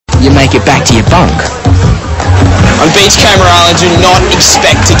make it back to your bunk. On Beachcomber Island, do not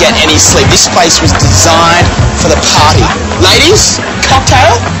expect to get any sleep. This place was designed for the party. Ladies,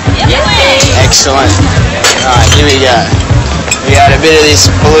 cocktail? Yes. Excellent. Alright, here we go. We got a bit of this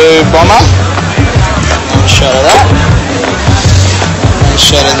blue bomber. One shot of that. One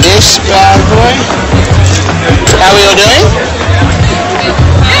shot of this bad boy. How are we all doing?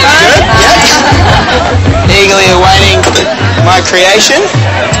 Good? Yep. Eagerly awaiting my creation.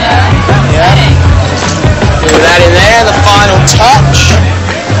 Yeah. Do that in there, the final touch.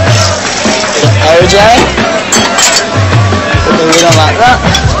 OJ. Put the lid on like that.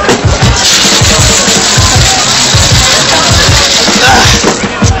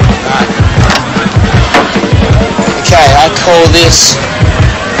 Okay, I call this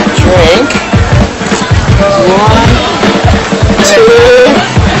drink 1, 2,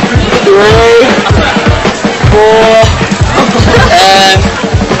 3, 4, and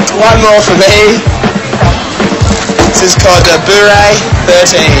one more for me. This is called the Bure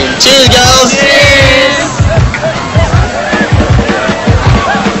 13. Cheers, girls! Cheers!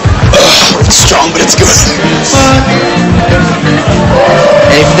 It's strong, but it's good.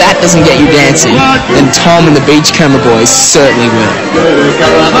 And if that doesn't get you dancing, then Tom and the Beachcomber Boys certainly will.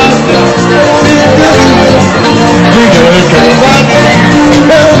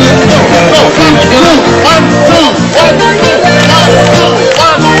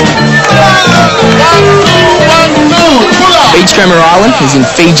 Beachcomber Island is in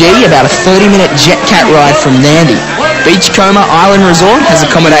Fiji, about a 30-minute jet cat ride from Nandi. Beachcomber Island Resort has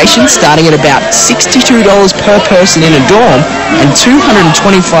accommodation starting at about $62 per person in a dorm and $225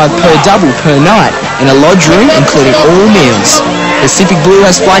 per double per night in a lodge room including all meals. Pacific Blue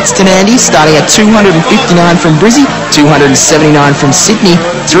has flights to Nandi starting at $259 from Brizzy, $279 from Sydney,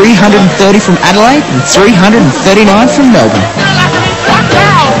 $330 from Adelaide and $339 from Melbourne.